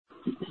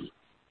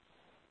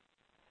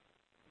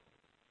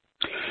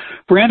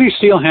Brandy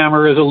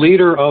Steelhammer is a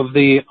leader of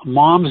the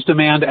Moms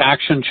Demand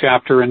Action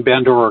chapter in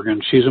Bend,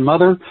 Oregon. She's a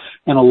mother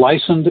and a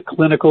licensed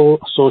clinical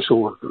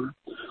social worker.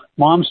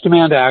 Moms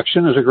Demand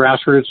Action is a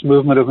grassroots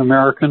movement of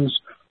Americans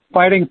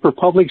fighting for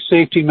public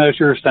safety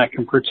measures that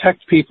can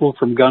protect people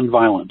from gun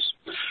violence.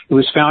 It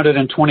was founded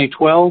in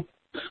 2012,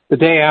 the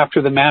day after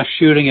the mass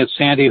shooting at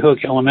Sandy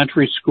Hook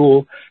Elementary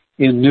School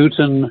in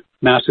Newton,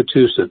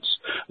 Massachusetts.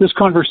 This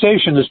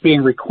conversation is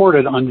being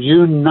recorded on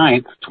June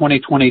 9th,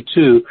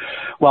 2022,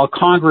 while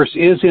Congress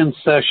is in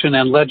session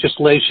and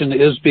legislation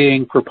is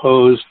being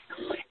proposed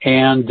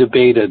and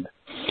debated.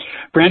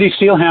 Brandy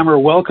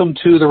Steelhammer, welcome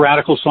to the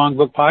Radical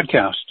Songbook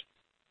Podcast.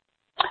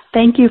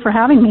 Thank you for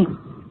having me.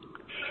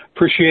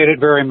 Appreciate it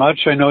very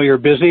much. I know you're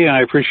busy, and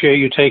I appreciate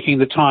you taking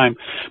the time.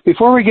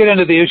 Before we get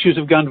into the issues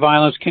of gun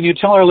violence, can you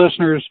tell our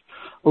listeners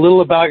a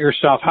little about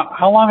yourself?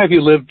 How long have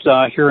you lived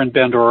here in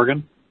Bend,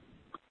 Oregon?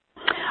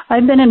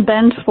 I've been in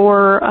Bend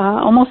for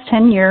almost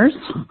 10 years,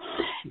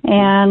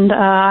 and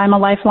I'm a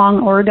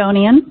lifelong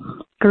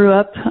Oregonian. Grew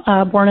up,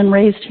 born and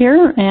raised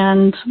here,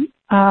 and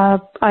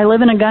I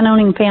live in a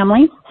gun-owning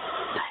family,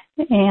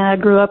 and I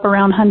grew up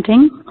around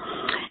hunting,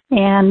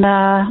 and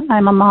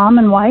I'm a mom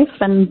and wife,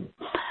 and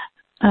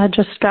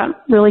just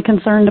got really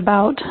concerned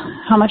about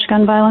how much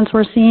gun violence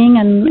we're seeing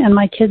and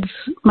my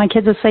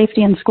kids'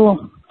 safety in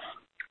school.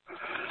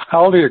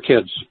 How old are your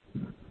kids?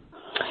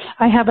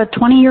 I have a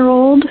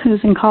 20-year-old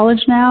who's in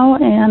college now,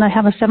 and I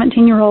have a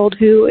 17-year-old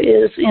who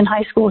is in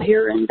high school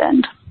here in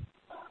Bend.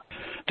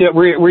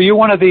 Were you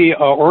one of the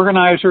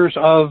organizers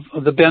of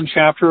the Bend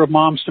chapter of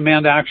Moms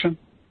Demand Action?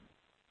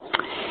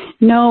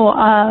 No,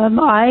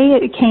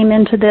 I came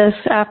into this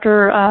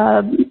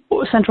after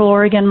Central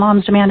Oregon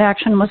Moms Demand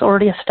Action was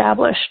already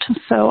established.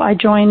 So I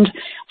joined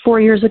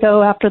 4 years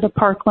ago after the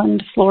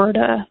Parkland,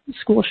 Florida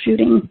school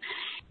shooting.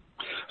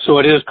 So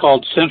it is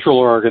called Central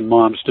Oregon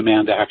Moms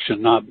Demand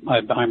Action.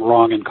 I'm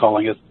wrong in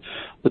calling it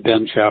the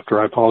Bend chapter.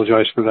 I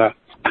apologize for that.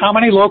 How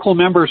many local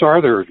members are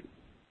there?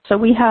 So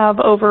we have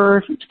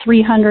over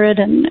 300,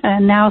 and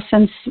now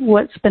since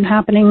what's been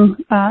happening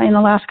in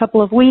the last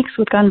couple of weeks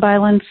with gun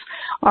violence,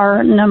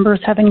 our numbers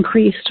have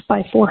increased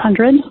by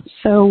 400.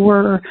 So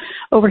we're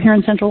over here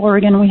in Central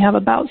Oregon, we have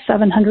about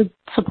 700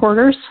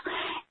 supporters,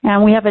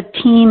 and we have a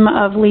team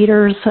of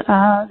leaders.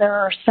 There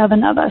are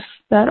 7 of us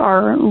that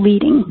are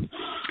leading,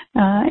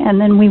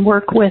 and then we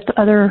work with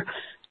other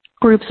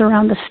groups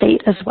around the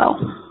state as well.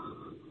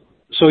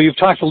 So you've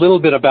talked a little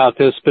bit about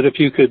this, but if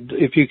you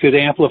could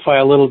amplify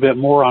a little bit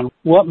more on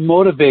what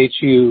motivates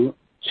you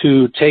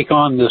to take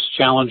on this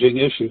challenging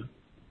issue.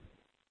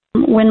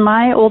 When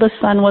my oldest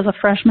son was a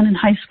freshman in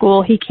high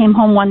school, he came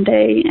home one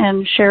day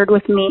and shared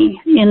with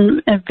me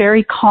in a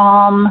very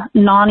calm,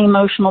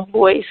 non-emotional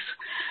voice,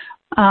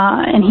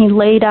 and he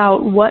laid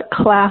out what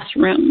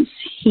classrooms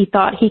he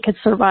thought he could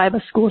survive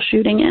a school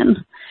shooting in.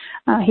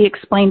 He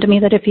explained to me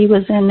that if he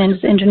was in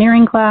his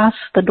engineering class,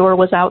 the door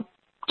was out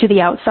to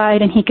the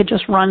outside and he could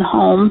just run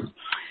home.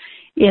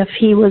 If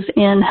he was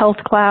in health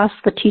class,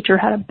 the teacher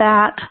had a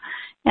bat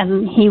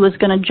and he was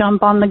going to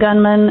jump on the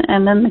gunman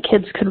and then the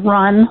kids could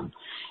run.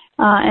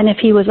 And if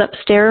he was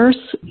upstairs,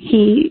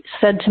 he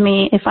said to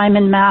me, if I'm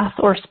in math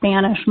or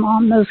Spanish,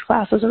 Mom, those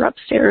classes are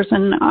upstairs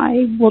and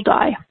I will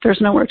die.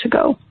 There's nowhere to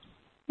go.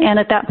 And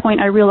at that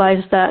point, I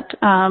realized that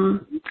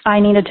I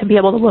needed to be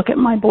able to look at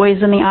my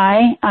boys in the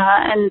eye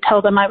and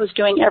tell them I was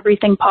doing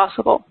everything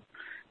possible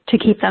to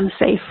keep them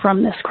safe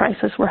from this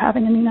crisis we're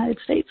having in the United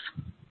States.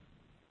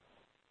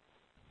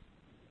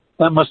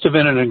 That must have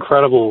been an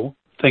incredible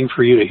thing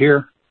for you to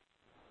hear.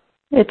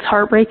 It's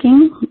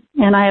heartbreaking,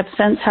 and I have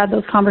since had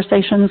those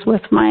conversations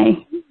with my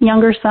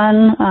younger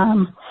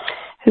son,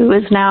 who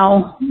is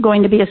now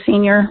going to be a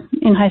senior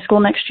in high school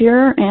next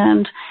year,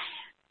 and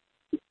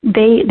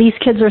these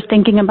kids are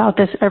thinking about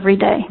this every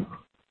day.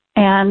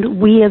 And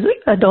we as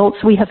adults,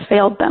 we have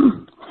failed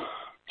them.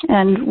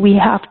 And we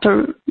have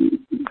to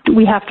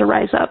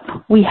rise up.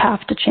 We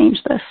have to change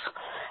this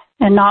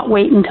and not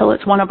wait until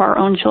it's one of our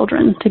own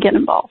children to get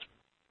involved.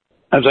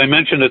 As I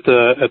mentioned at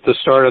the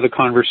start of the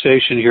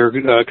conversation here,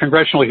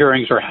 congressional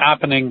hearings are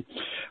happening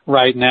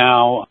right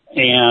now,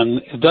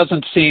 and it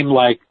doesn't seem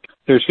like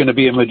there's going to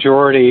be a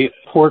majority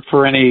support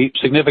for any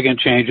significant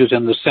changes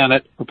in the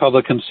Senate.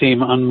 Republicans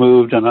seem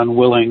unmoved and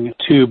unwilling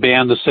to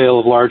ban the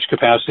sale of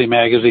large-capacity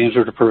magazines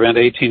or to prevent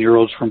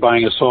 18-year-olds from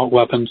buying assault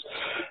weapons.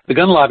 The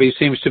gun lobby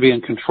seems to be in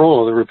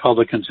control of the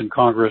Republicans in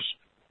Congress.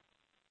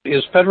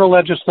 Is federal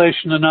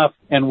legislation enough?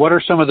 And what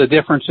are some of the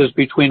differences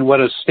between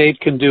what a state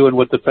can do and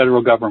what the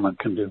federal government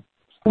can do?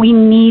 We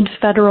need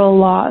federal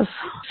laws.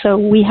 So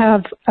we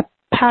have a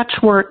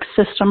patchwork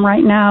system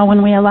right now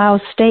when we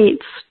allow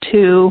states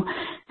to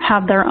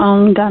have their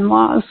own gun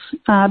laws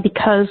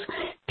because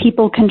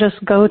people can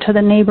just go to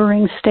the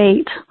neighboring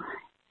state,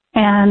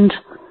 and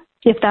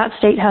if that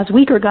state has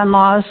weaker gun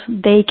laws,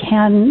 they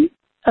can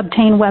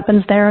obtain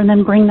weapons there and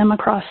then bring them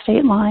across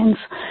state lines.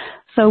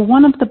 So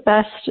one of the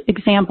best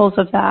examples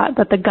of that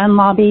the gun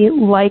lobby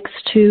likes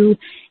to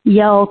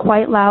yell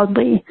quite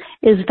loudly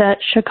is that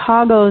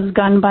Chicago's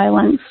gun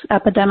violence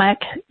epidemic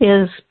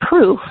is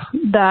proof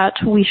that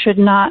we should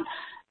not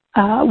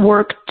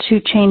work to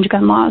change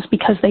gun laws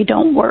because they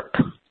don't work.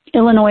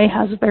 Illinois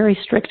has very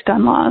strict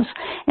gun laws,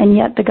 and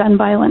yet the gun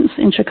violence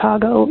in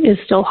Chicago is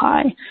still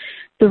high.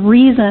 The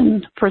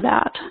reason for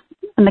that,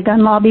 and the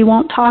gun lobby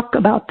won't talk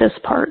about this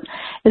part,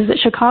 is that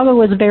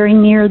Chicago is very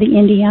near the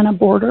Indiana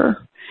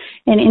border,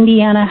 and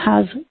Indiana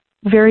has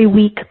very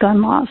weak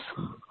gun laws.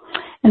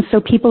 And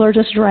so people are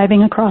just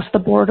driving across the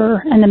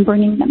border and then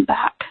bringing them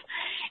back.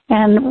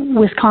 And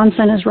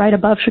Wisconsin is right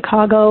above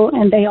Chicago,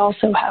 and they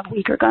also have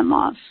weaker gun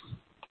laws.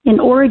 In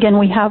Oregon,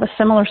 we have a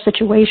similar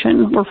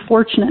situation. We're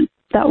fortunate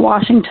that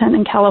Washington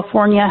and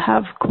California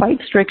have quite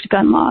strict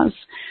gun laws,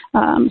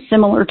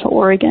 similar to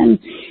Oregon.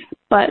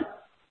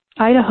 But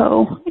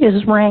Idaho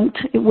is ranked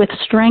with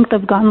strength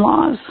of gun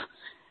laws.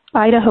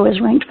 Idaho is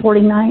ranked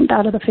 49th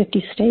out of the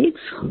 50 states.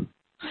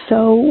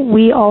 So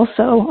we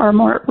also are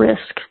more at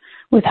risk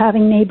with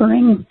having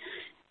neighboring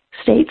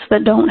states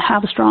that don't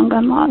have strong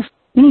gun laws.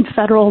 We need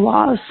federal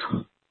laws,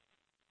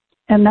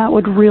 and that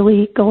would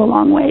really go a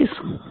long ways.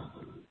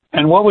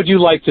 And what would you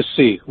like to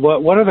see?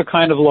 What are the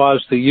kind of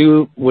laws that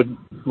you would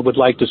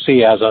like to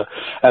see as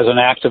an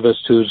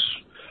activist who's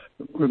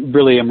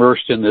really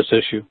immersed in this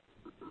issue?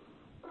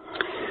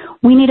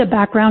 We need a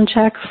background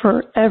check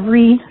for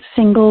every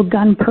single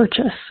gun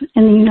purchase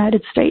in the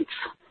United States.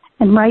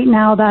 And right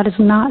now that is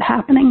not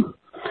happening.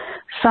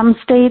 Some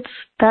states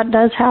that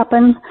does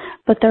happen,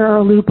 but there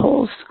are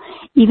loopholes.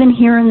 Even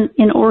here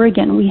in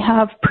Oregon, we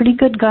have pretty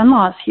good gun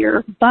laws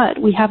here, but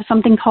we have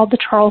something called the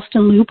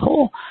Charleston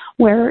loophole,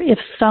 where if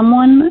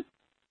someone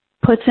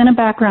puts in a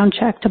background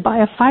check to buy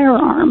a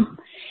firearm,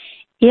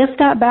 if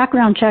that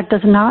background check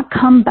does not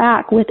come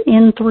back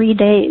within 3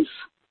 days,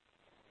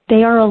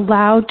 they are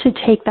allowed to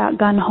take that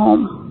gun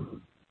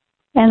home.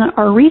 And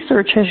our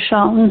research has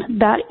shown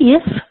that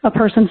if a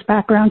person's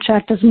background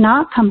check does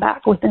not come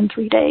back within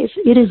 3 days,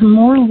 it is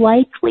more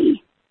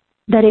likely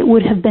that it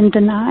would have been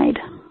denied.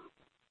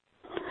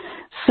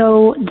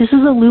 So this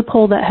is a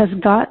loophole that has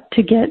got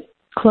to get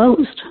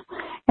closed,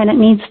 and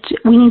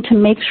we need to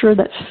make sure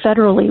that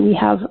federally we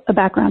have a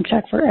background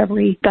check for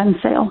every gun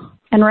sale.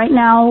 And right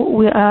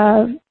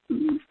now,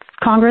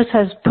 Congress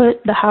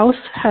the House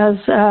has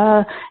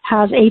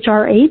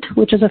H.R. 8,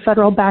 which is a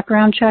federal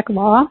background check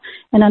law,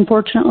 and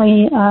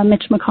unfortunately,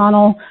 Mitch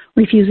McConnell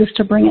refuses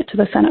to bring it to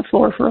the Senate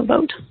floor for a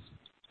vote.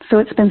 So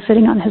it's been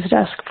sitting on his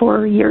desk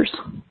for years.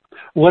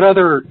 What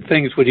other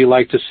things would you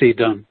like to see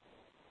done?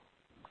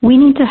 We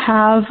need to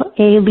have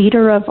a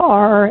leader of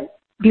our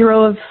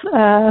Bureau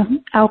of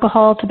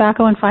Alcohol,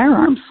 Tobacco, and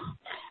Firearms.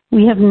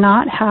 We have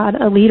not had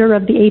a leader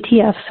of the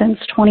ATF since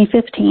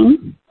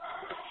 2015.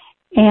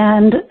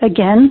 And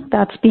again,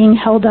 that's being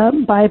held up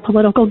by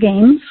political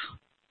games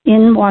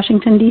in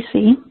Washington,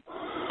 D.C.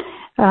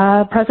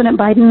 President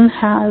Biden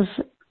has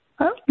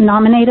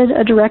nominated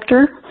a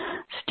director,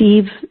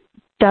 Steve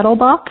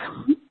Dettelbach,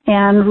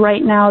 and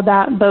right now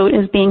that vote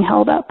is being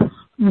held up.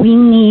 We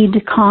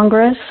need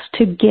Congress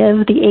to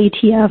give the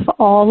ATF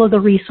all of the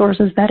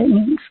resources that it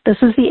needs. This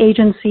is the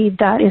agency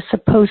that is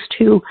supposed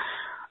to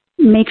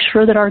make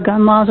sure that our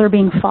gun laws are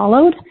being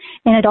followed,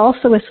 and it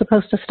also is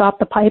supposed to stop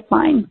the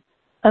pipeline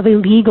of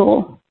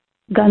illegal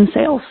gun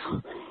sales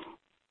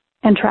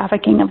and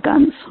trafficking of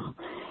guns.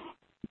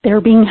 They're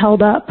being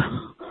held up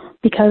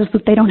because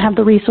they don't have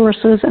the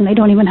resources and they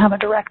don't even have a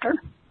director.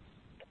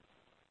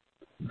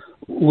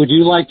 Would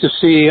you like to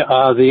see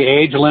the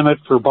age limit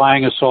for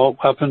buying assault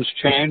weapons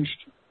changed?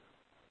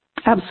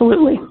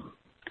 Absolutely.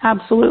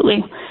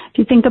 Absolutely. If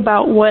you think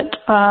about what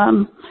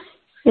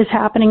is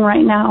happening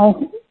right now,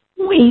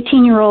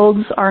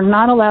 18-year-olds are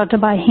not allowed to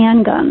buy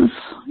handguns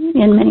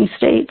in many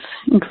states,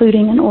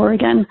 including in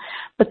Oregon,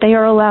 but they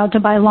are allowed to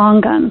buy long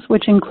guns,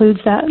 which includes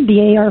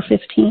the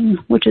AR-15,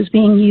 which is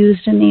being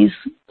used in these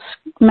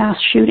mass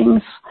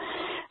shootings.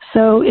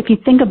 So if you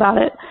think about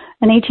it,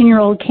 an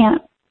 18-year-old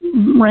can't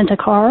rent a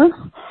car.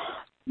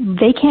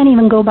 They can't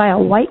even go buy a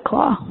White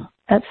Claw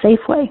at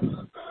Safeway,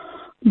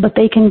 but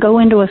they can go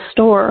into a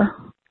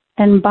store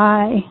and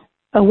buy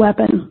a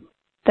weapon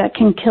that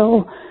can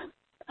kill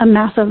a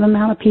massive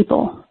amount of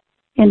people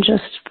in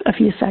just a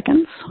few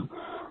seconds.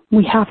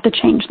 We have to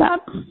change that.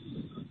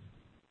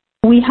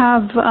 We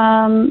have,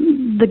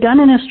 the gun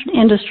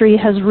industry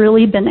has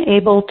really been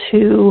able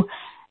to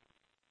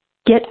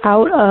get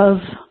out of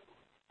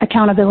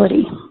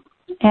accountability.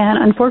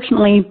 And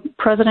unfortunately,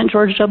 President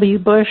George W.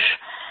 Bush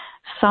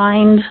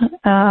signed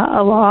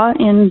a law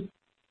in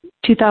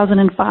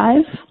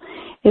 2005.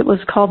 It was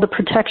called the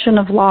Protection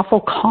of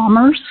Lawful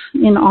Commerce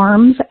in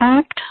Arms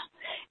Act.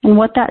 And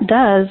what that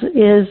does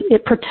is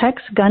it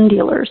protects gun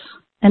dealers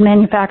and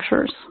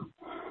manufacturers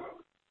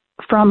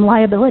from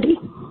liability.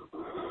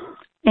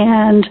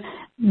 And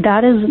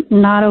that is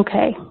not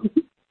okay,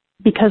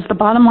 because the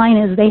bottom line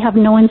is they have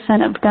no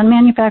incentive. Gun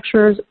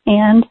manufacturers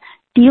and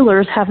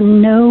dealers have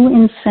no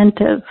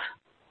incentive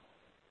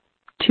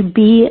to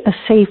be a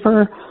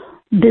safer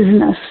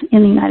business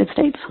in the United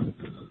States.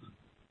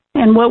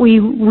 And what we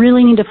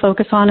really need to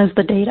focus on is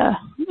the data.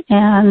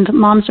 And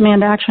Moms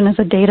Demand Action is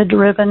a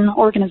data-driven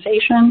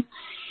organization.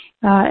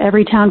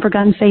 Every Town for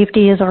Gun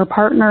Safety is our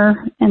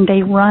partner, and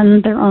they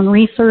run their own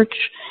research.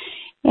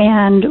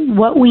 And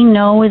what we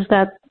know is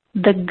that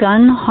the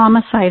gun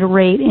homicide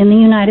rate in the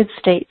United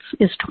States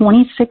is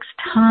 26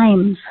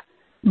 times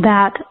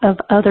that of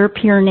other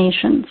peer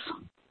nations.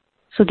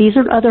 So these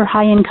are other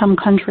high-income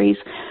countries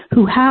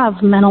who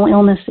have mental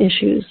illness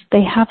issues.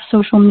 They have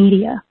social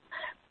media.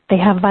 They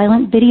have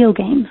violent video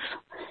games.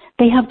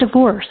 They have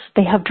divorce.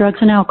 They have drugs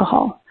and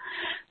alcohol.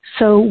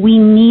 So we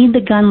need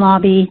the gun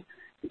lobby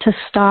to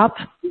stop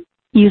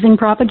using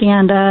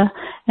propaganda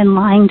and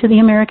lying to the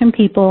American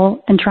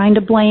people and trying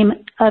to blame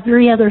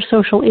every other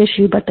social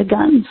issue but the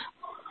guns.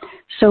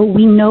 So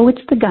we know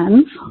it's the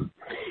guns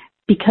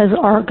because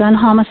our gun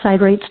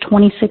homicide rate's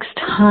 26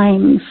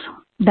 times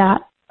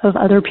that of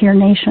other peer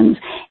nations.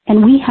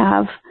 And we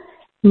have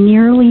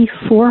nearly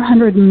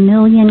 400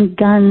 million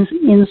guns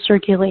in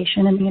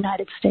circulation in the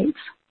United States.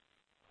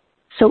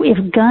 So if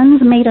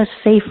guns made us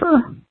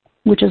safer,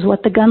 which is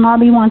what the gun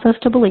lobby wants us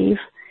to believe,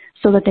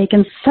 so that they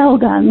can sell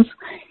guns,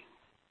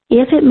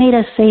 if it made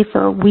us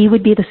safer, we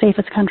would be the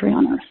safest country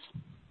on earth.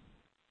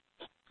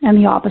 And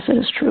the opposite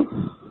is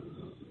true.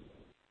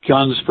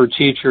 Guns for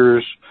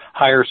teachers,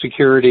 higher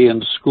security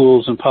in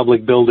schools and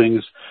public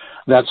buildings,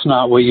 that's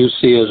not what you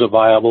see as a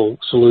viable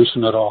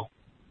solution at all.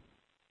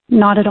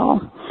 Not at all.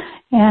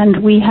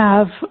 And we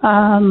have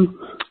a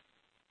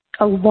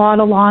lot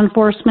of law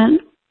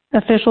enforcement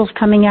officials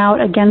coming out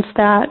against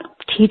that.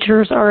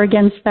 Teachers are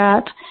against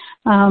that.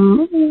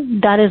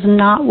 That is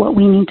not what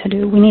we need to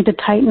do. We need to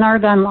tighten our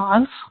gun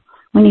laws.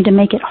 We need to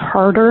make it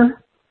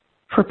harder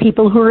for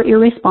people who are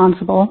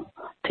irresponsible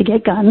to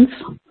get guns.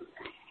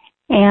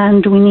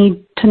 And we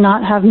need to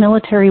not have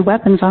military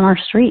weapons on our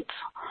streets.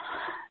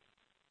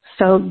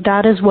 So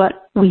that is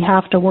what we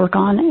have to work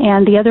on.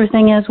 And the other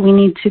thing is we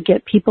need to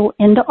get people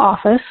into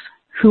office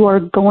who are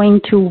going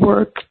to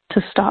work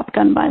to stop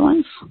gun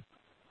violence.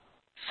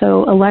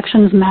 So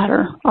elections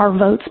matter. Our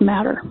votes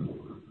matter.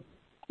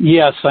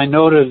 Yes, I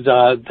noted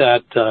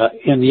that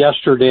in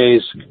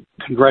yesterday's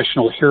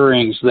congressional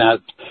hearings that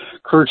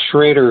Kurt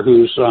Schrader,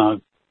 who's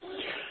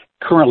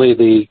currently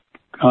the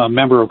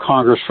member of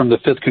Congress from the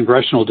 5th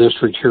Congressional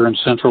District here in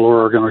Central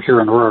Oregon, or here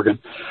in Oregon,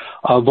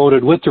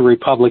 voted with the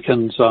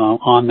Republicans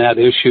on that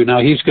issue. Now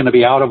he's going to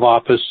be out of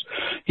office.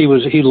 He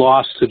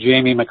lost to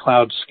Jamie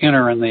McLeod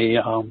Skinner in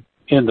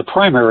the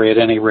primary at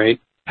any rate.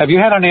 Have you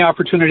had any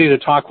opportunity to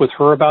talk with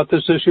her about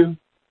this issue?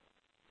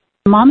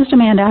 Moms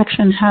Demand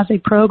Action has a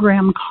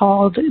program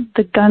called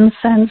the Gun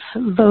Sense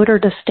Voter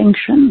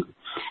Distinction,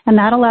 and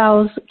that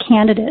allows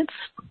candidates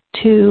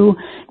to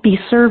be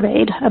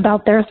surveyed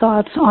about their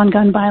thoughts on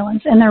gun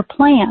violence and their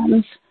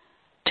plans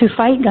to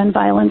fight gun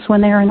violence when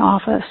they're in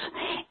office.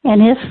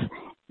 And if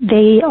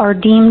they are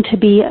deemed to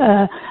be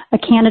a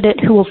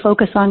candidate who will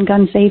focus on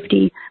gun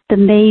safety,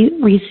 then they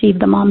receive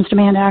the Moms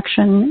Demand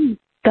Action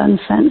Gun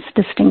Sense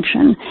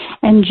distinction.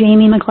 And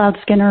Jamie McLeod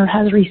Skinner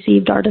has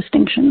received our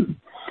distinction.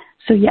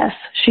 So yes,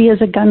 she is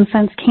a gun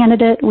sense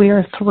candidate. We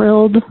are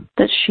thrilled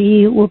that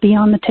she will be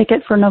on the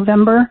ticket for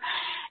November.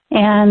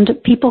 And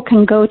people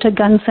can go to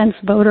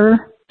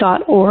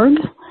gunsensevoter.org.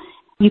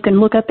 You can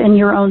look up in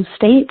your own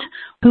state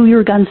who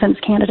your gun sense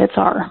candidates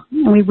are.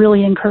 And we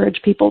really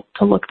encourage people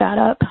to look that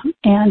up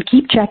and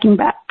keep checking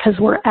back because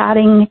we're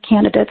adding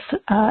candidates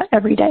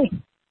every day.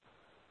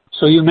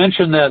 So you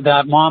mentioned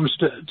that Moms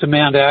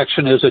Demand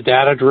Action is a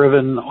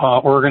data-driven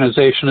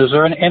organization. Is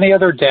there any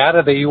other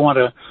data that you want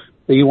to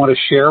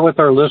share with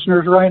our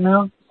listeners right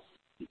now?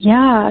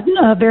 Yeah,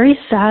 a very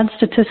sad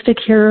statistic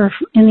here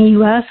in the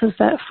U.S. is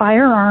that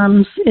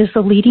firearms is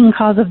the leading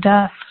cause of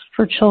death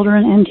for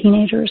children and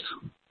teenagers.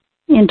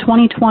 In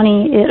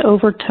 2020, it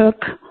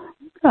overtook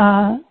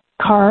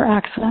car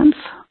accidents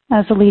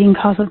as the leading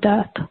cause of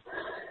death.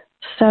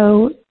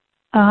 So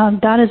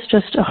that is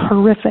just a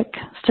horrific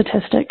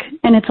statistic,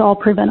 and it's all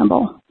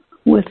preventable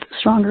with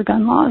stronger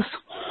gun laws.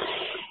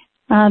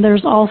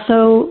 There's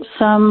also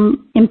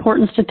some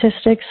important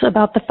statistics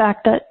about the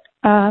fact that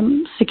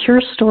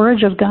secure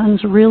storage of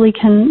guns really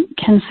can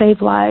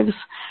save lives.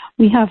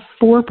 We have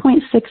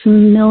 4.6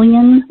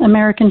 million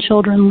American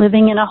children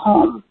living in a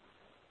home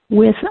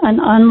with an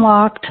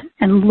unlocked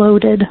and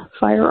loaded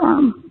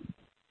firearm.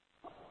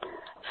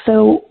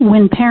 So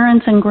when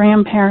parents and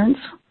grandparents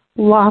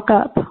lock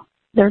up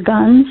their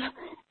guns,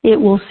 it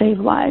will save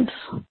lives.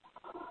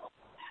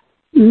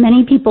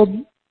 Many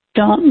people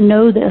don't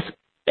know this.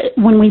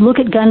 When we look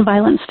at gun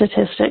violence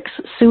statistics,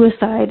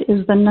 suicide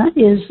is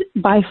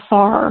by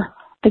far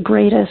the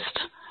greatest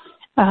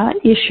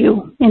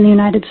issue in the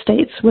United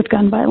States with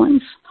gun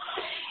violence.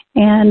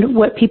 And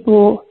what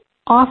people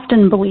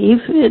often believe,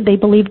 they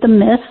believe the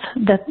myth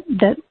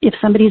that if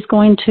somebody's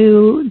going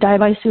to die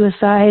by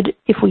suicide,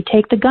 if we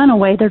take the gun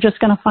away, they're just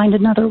going to find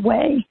another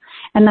way.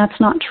 And that's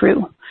not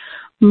true.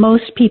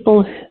 Most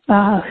people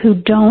who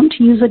don't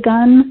use a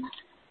gun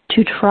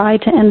to try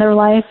to end their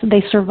life,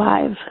 they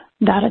survive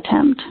that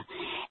attempt.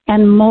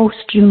 And most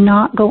do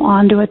not go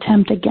on to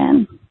attempt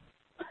again.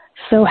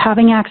 So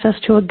having access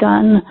to a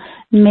gun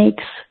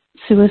makes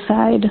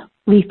suicide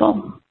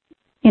lethal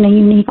in a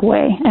unique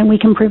way, and we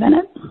can prevent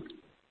it.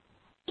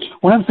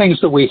 One of the things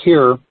that we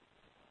hear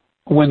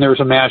when there's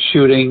a mass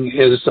shooting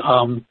is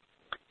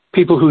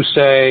people who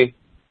say,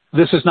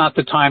 this is not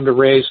the time to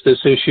raise this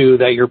issue,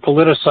 that you're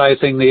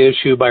politicizing the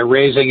issue by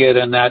raising it,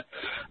 and that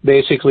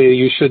basically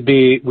we should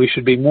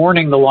be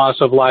mourning the loss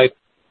of life,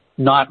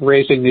 not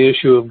raising the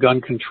issue of gun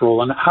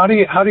control. And how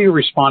do you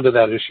respond to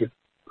that issue?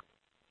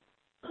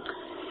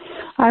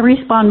 I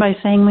respond by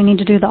saying we need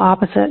to do the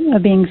opposite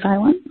of being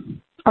silent.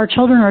 Our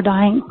children are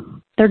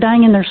dying. They're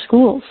dying in their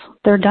schools.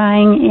 They're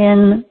dying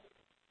in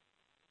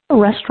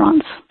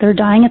restaurants. They're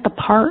dying at the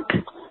park.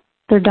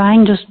 They're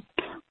dying just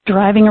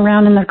driving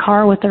around in their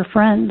car with their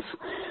friends.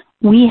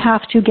 We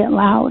have to get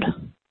loud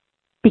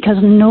because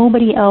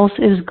nobody else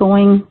is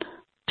going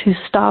to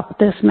stop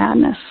this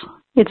madness.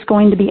 It's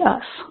going to be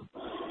us.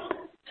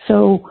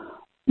 So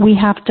we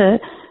have to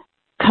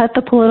cut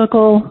the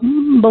political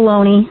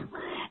baloney.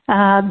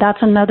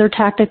 That's another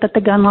tactic that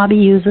the gun lobby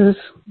uses,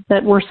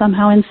 that we're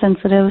somehow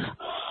insensitive.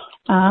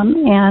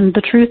 And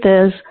the truth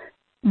is,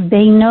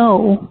 they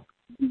know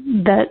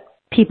that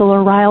people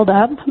are riled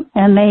up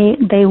and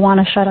they want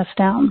to shut us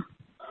down.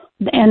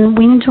 And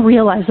we need to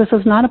realize this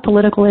is not a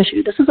political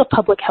issue. This is a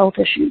public health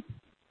issue.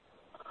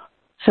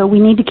 So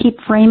we need to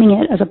keep framing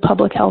it as a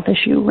public health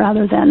issue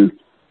rather than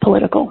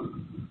political.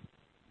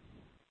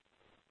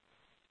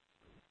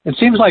 It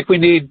seems like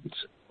that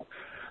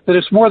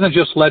it's more than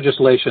just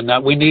legislation,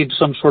 that we need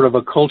some sort of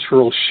a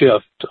cultural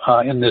shift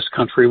in this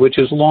country, which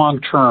is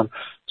long-term.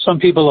 Some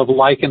people have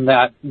likened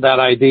that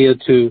idea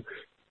to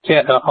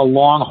a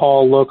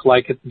long-haul look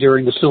like it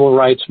during the civil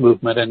rights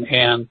movement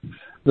and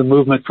the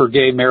movement for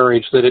gay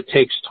marriage, that it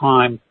takes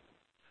time.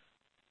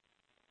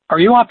 Are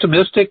you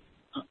optimistic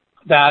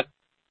that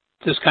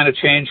this kind of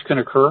change can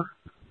occur?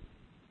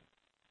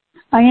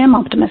 I am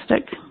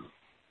optimistic.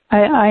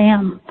 I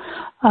am.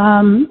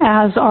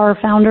 As our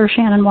founder,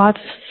 Shannon Watts,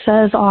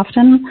 says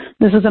often,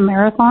 this is a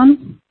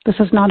marathon. This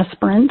is not a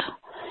sprint.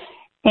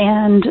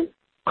 And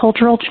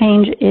cultural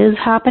change is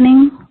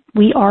happening.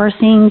 We are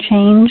seeing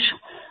change.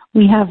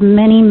 We have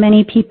many,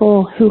 many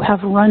people who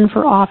have run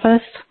for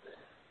office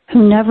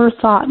who never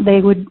thought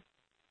they would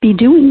be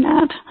doing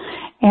that.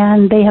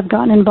 And they have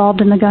gotten involved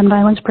in the gun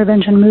violence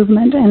prevention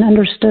movement and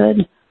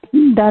understood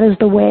that is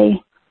the way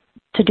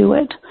to do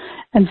it.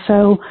 And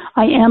so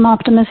I am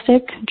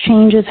optimistic.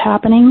 Change is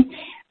happening.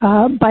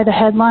 By the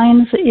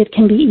headlines, it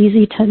can be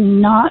easy to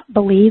not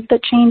believe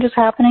that change is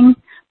happening,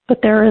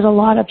 but there is a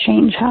lot of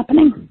change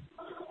happening.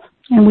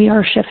 And we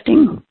are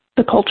shifting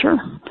the culture.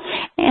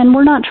 And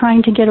we're not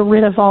trying to get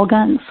rid of all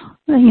guns.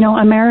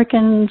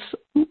 Americans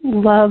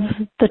love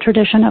the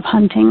tradition of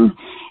hunting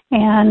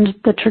and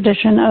the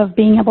tradition of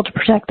being able to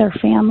protect their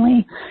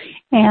family.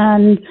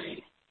 And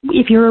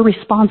if you're a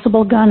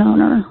responsible gun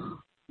owner,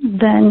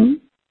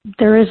 then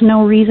there is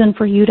no reason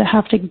for you to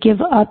have to give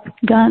up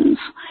guns.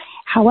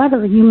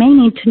 However, you may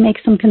need to make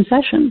some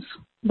concessions,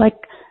 like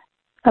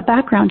a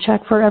background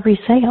check for every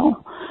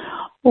sale,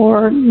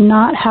 or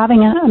not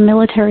having a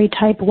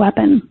military-type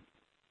weapon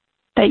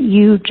that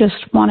you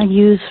just want to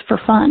use for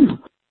fun.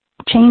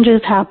 Change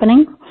is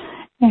happening,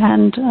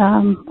 and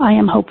I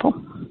am hopeful.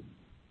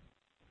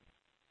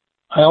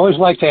 I always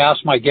like to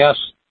ask my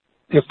guests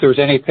if there's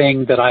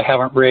anything that I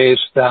haven't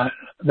raised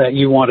that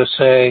you want to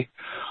say.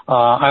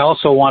 I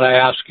also want to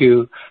ask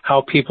you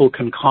how people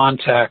can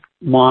contact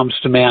Moms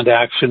Demand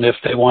Action if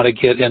they want to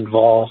get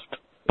involved.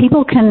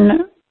 People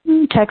can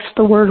text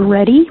the word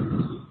READY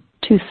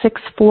to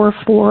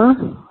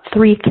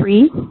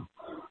 64433,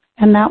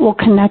 and that will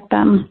connect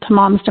them to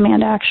Moms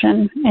Demand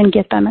Action and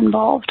get them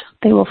involved.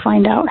 They will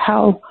find out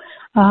how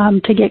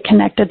to get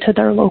connected to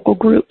their local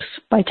groups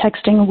by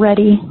texting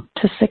READY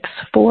to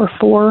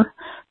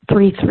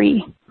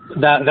 64433.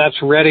 That's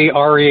READY,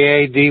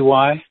 READY?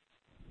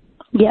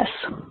 Yes.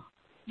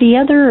 The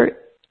other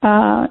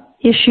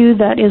issue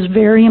that is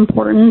very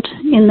important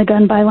in the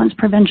gun violence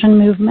prevention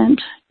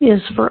movement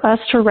is for us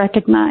to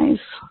recognize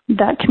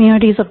that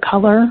communities of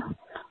color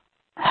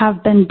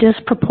have been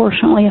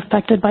disproportionately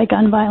affected by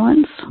gun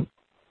violence.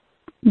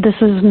 This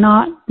is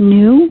not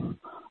new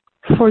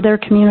for their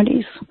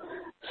communities.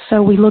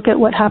 So we look at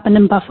what happened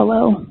in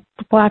Buffalo.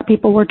 Black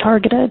people were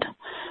targeted.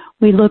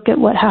 We look at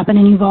what happened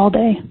in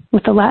Uvalde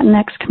with the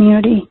Latinx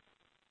community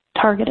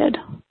targeted.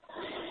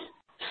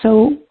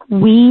 So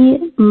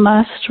we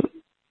must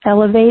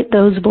elevate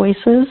those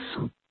voices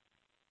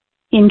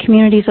in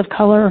communities of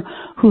color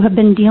who have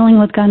been dealing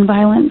with gun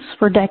violence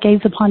for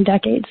decades upon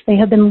decades. They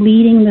have been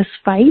leading this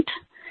fight,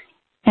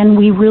 and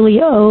we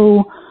really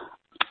owe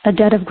a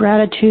debt of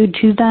gratitude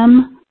to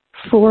them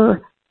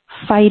for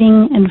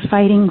fighting and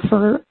fighting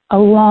for a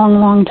long,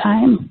 long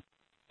time.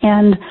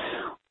 And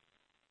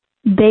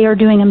they are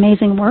doing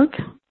amazing work,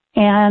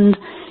 and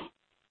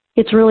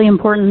it's really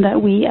important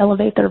that we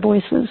elevate their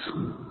voices.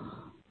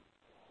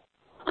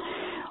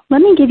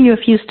 Let me give you a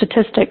few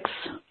statistics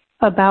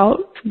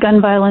about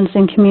gun violence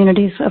in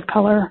communities of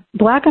color.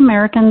 Black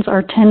Americans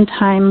are 10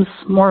 times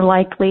more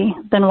likely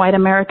than white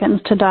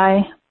Americans to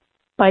die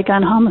by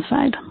gun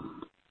homicide.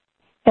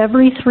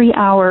 Every 3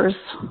 hours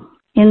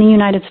in the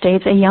United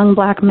States, a young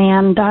black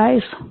man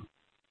dies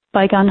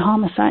by gun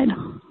homicide.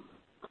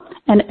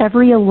 And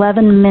every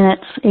 11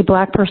 minutes, a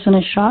black person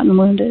is shot and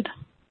wounded.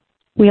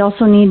 We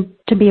also need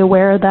to be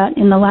aware that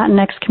in the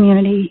Latinx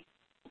community,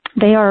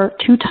 they are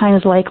 2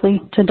 times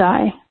likely to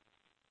die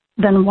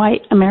than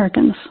white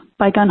Americans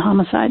by gun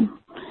homicide,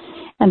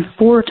 and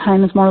 4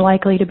 times more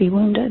likely to be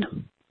wounded.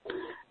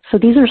 So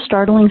these are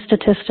startling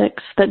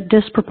statistics that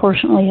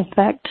disproportionately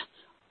affect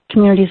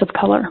communities of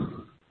color.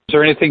 Is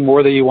there anything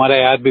more that you want to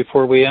add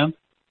before we end?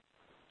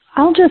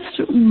 I'll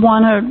just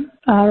want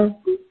to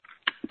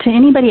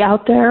anybody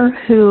out there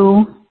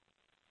who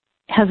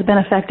has been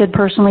affected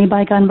personally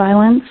by gun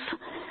violence,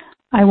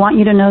 I want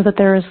you to know that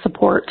there is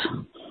support.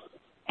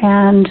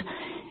 And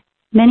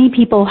many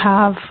people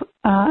have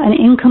an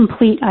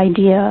incomplete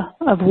idea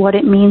of what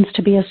it means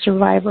to be a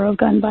survivor of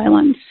gun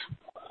violence.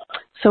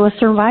 So a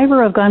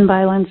survivor of gun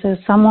violence is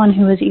someone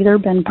who has either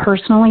been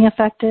personally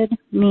affected,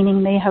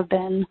 meaning they have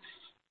been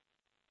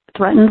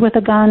threatened with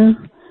a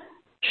gun,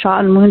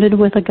 shot and wounded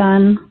with a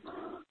gun,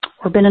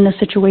 or been in a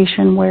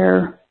situation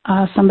where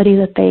somebody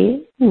that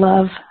they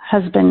love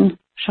has been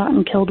shot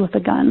and killed with a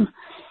gun.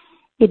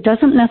 It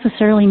doesn't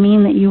necessarily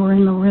mean that you were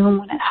in the room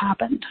when it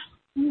happened.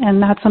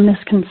 And that's a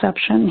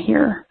misconception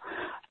here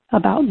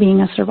about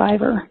being a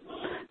survivor.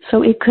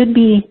 So it could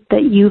be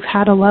that you've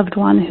had a loved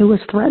one who was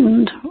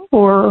threatened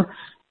or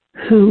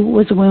who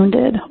was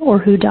wounded or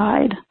who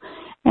died.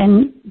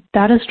 And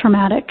that is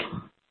traumatic.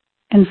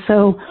 And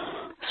so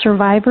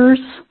survivors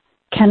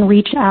can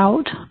reach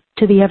out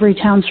to the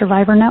Everytown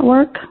Survivor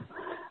Network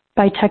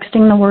by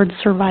texting the word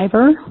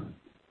survivor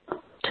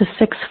to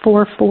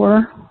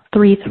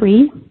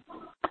 64433.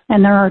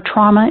 And there are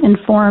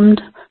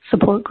trauma-informed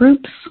support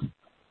groups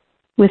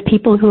with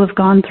people who have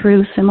gone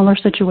through similar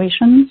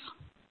situations.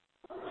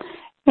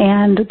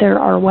 And there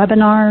are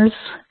webinars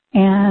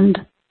and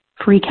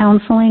free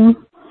counseling.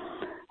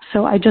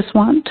 So I just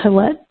want to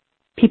let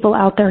people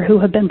out there who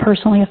have been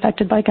personally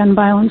affected by gun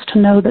violence to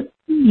know that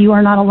you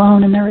are not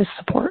alone and there is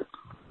support.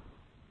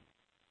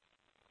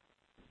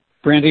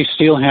 Brandy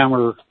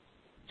Steelhammer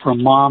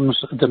from Moms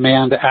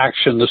Demand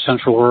Action, the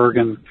Central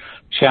Oregon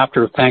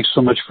chapter, thanks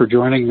so much for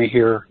joining me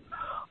here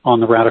on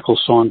the Radical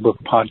Songbook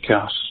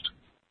podcast.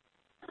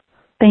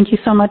 Thank you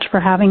so much for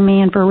having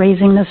me and for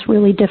raising this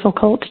really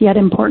difficult yet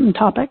important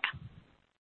topic.